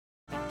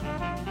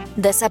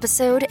this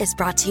episode is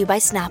brought to you by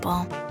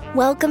Snapple.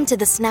 Welcome to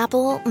the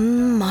Snapple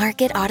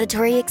Market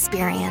Auditory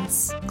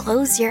Experience.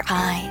 Close your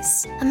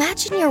eyes.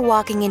 Imagine you're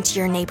walking into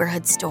your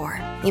neighborhood store.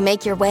 You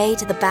make your way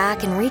to the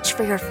back and reach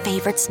for your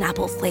favorite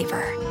Snapple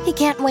flavor. You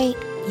can't wait.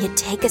 You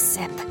take a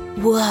sip.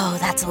 Whoa,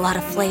 that's a lot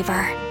of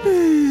flavor.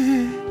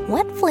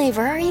 What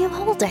flavor are you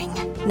holding?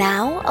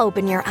 Now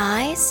open your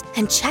eyes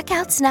and check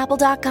out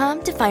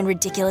Snapple.com to find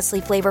ridiculously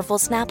flavorful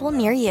Snapple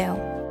near you.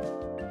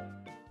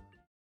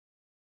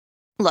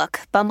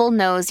 Look, Bumble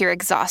knows you're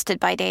exhausted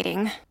by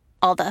dating.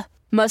 All the,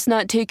 must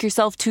not take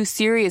yourself too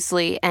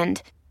seriously,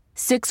 and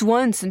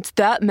 6'1" since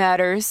that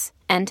matters,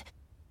 and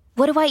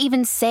what do I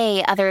even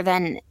say other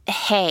than,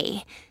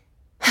 hey?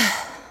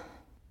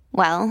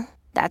 Well,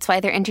 that's why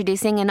they're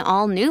introducing an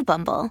all-new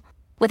Bumble,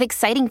 with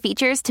exciting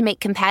features to make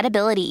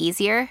compatibility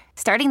easier,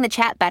 starting the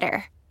chat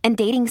better, and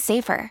dating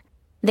safer.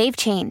 They've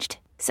changed,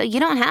 so you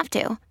don't have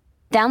to.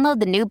 Download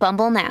the new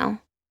Bumble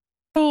now.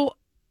 So,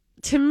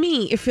 to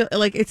me, it feels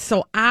like it's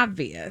so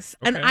obvious.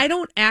 Okay. And I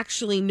don't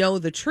actually know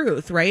the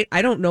truth, right?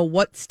 I don't know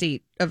what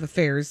state of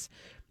affairs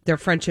their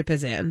friendship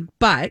is in.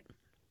 But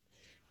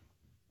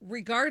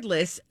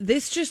regardless,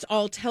 this just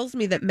all tells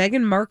me that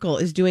Meghan Markle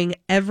is doing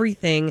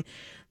everything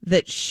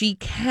that she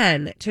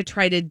can to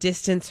try to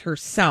distance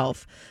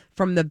herself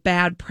from the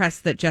bad press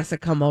that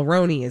Jessica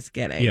Mulrooney is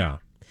getting. Yeah.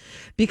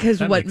 Because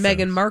what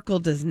Meghan Markle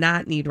does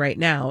not need right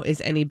now is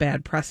any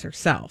bad press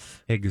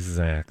herself.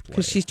 Exactly.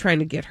 Because she's trying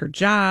to get her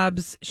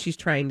jobs. She's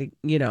trying to,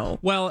 you know.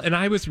 Well, and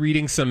I was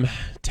reading some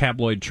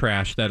tabloid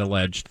trash that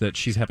alleged that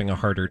she's having a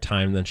harder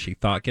time than she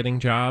thought getting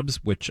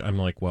jobs, which I'm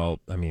like, well,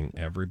 I mean,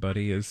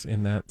 everybody is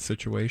in that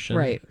situation.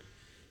 Right.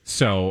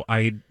 So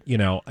I, you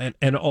know,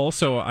 and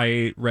also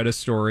I read a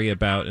story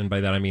about, and by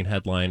that I mean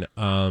headline,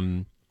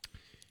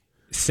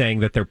 saying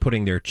that they're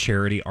putting their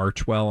charity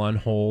Archwell on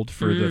hold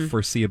for the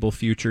foreseeable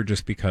future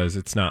just because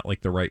it's not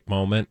like the right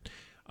moment.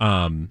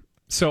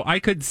 So I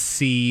could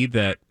see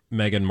that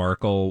Meghan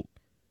Markle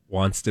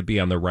wants to be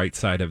on the right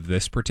side of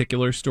this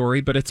particular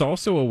story, but it's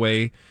also a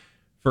way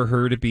for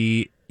her to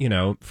be, you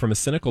know, from a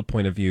cynical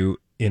point of view,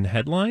 in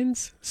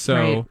headlines.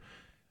 So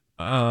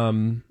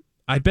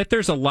I bet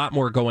there's a lot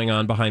more going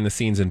on behind the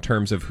scenes in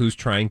terms of who's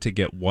trying to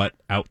get what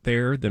out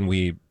there than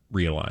we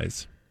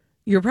realize.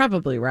 You're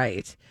probably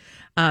right.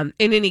 In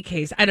any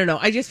case, I don't know.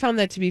 I just found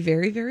that to be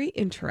very, very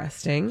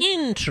interesting.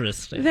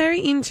 Interesting. Very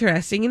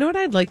interesting. You know what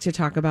I'd like to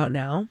talk about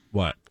now?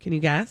 What? Can you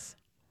guess?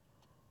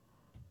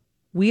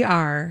 We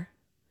are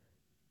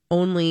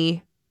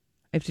only,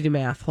 I have to do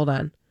math. Hold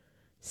on.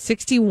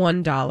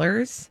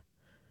 $61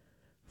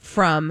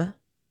 from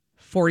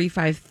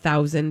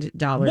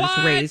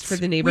 $45,000 raised for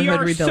the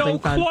Neighborhood Rebuilding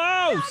Fund.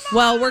 Close.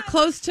 Well, we're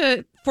close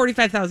to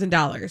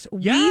 $45,000.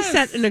 Yes. We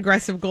set an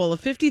aggressive goal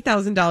of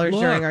 $50,000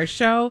 during our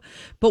show,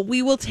 but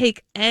we will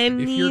take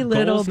any if your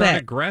little goal's bit. not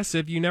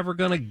aggressive, you're never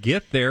going to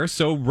get there.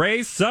 So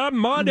raise some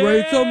money.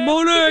 Raise some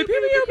money.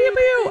 Pew, pew, pew,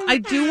 pew. I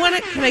do want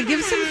to. Can I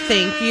give some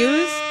thank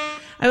yous?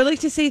 I would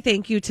like to say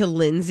thank you to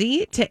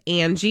Lindsay, to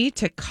Angie,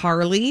 to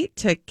Carly,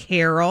 to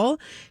Carol,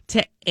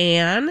 to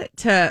Anne,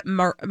 to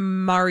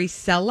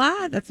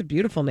Maricela. That's a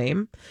beautiful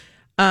name.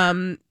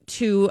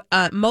 To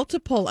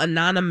multiple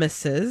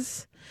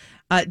anonymouses,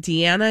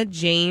 Deanna,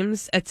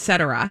 James,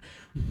 etc.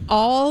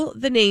 All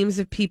the names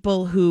of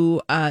people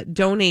who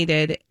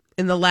donated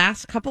in the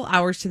last couple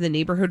hours to the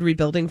Neighborhood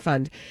Rebuilding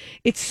Fund.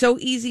 It's so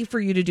easy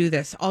for you to do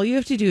this. All you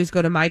have to do is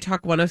go to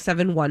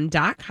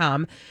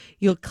mytalk1071.com.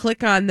 You'll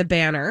click on the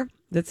banner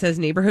that says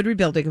Neighborhood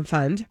Rebuilding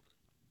Fund,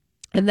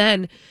 and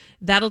then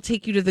that'll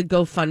take you to the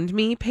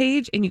GoFundMe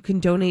page, and you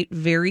can donate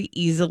very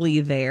easily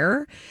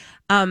there.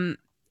 The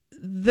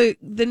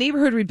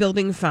Neighborhood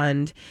Rebuilding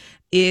Fund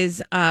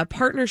is a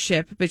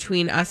partnership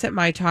between us at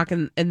My Talk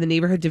and the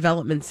Neighborhood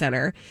Development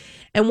Center.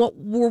 And what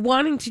we're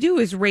wanting to do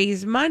is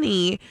raise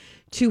money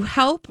to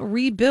help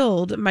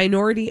rebuild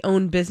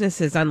minority-owned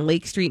businesses on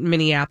Lake Street in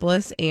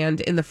Minneapolis and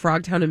in the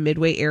Frogtown and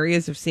Midway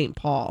areas of St.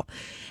 Paul.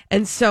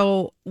 And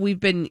so we've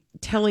been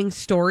telling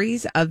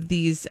stories of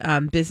these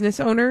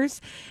business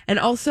owners and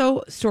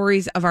also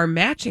stories of our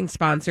matching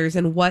sponsors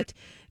and what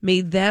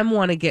made them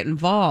want to get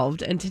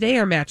involved. And today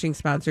our matching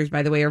sponsors,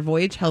 by the way, are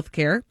Voyage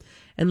Healthcare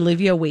and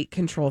Livia Weight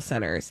Control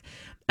Centers.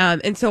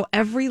 And so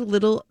every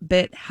little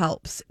bit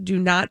helps. Do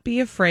not be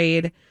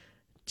afraid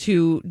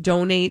to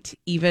donate.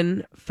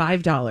 Even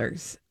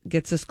 $5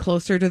 gets us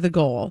closer to the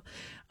goal.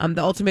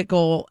 The ultimate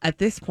goal at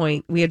this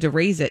point, we had to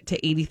raise it to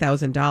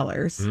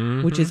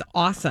 $80,000, which is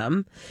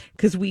awesome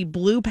because we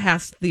blew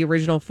past the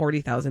original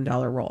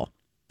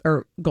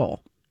 $40,000 goal.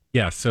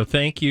 Yeah, so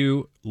thank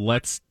you.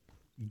 Let's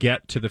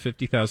get to the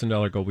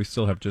 $50,000 goal. We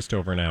still have just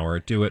over an hour.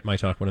 Do it,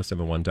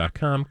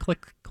 mytalk1071.com.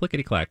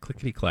 Clickety-clack,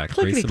 clickety-clack.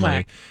 Raise some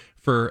money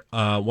for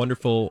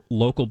wonderful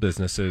local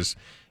businesses.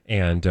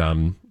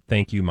 And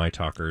thank you, My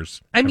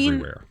Talkers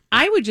everywhere.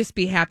 I would just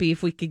be happy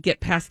if we could get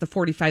past the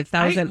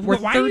 $45,000. We're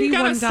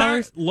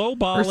 $31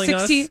 lowballing or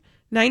 60, us.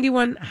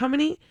 91. How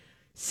many?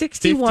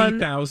 61.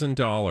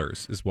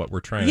 $50,000 is what we're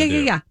trying to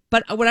do. Yeah.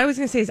 But what I was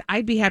going to say is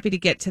I'd be happy to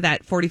get to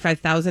that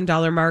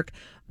 $45,000 mark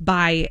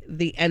by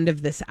the end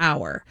of this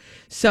hour.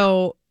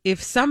 So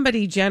if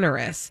somebody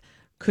generous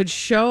could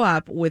show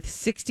up with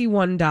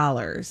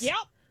 $61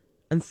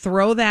 and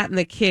throw that in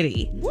the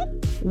kitty,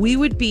 we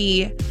would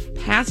be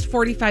past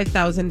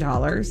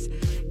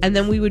 $45,000, and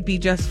then we would be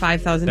just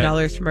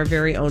 $5,000 from our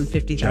very own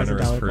 $50,000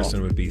 generous goal.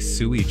 person would be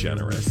sui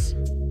generous.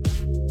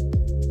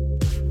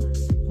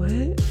 What?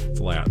 It's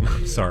Latin.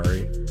 I'm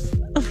sorry.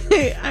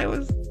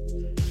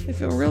 I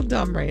feel real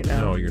dumb right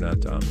now. No, you're not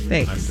dumb.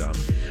 Thanks. I'm dumb.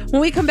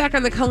 When we come back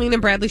on the Colleen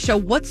and Bradley Show,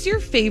 what's your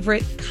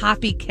favorite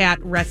copycat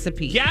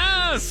recipe?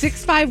 Yes!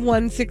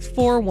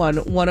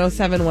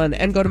 651-641-1071.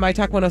 And go to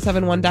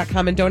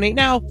mytalk1071.com and donate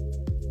now.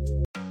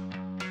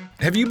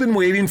 Have you been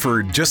waiting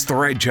for just the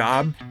right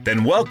job?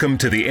 Then welcome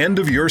to the end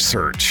of your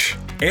search.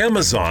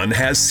 Amazon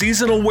has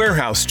seasonal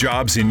warehouse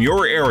jobs in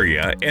your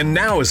area, and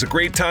now is a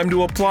great time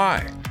to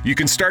apply. You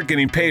can start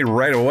getting paid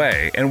right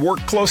away and work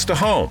close to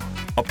home.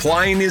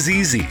 Applying is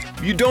easy.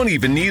 You don't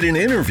even need an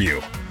interview.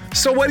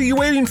 So what are you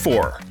waiting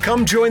for?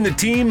 Come join the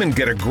team and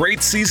get a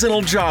great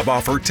seasonal job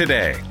offer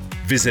today.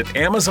 Visit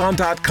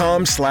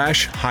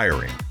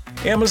Amazon.com/hiring.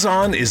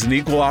 Amazon is an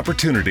equal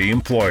opportunity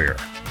employer.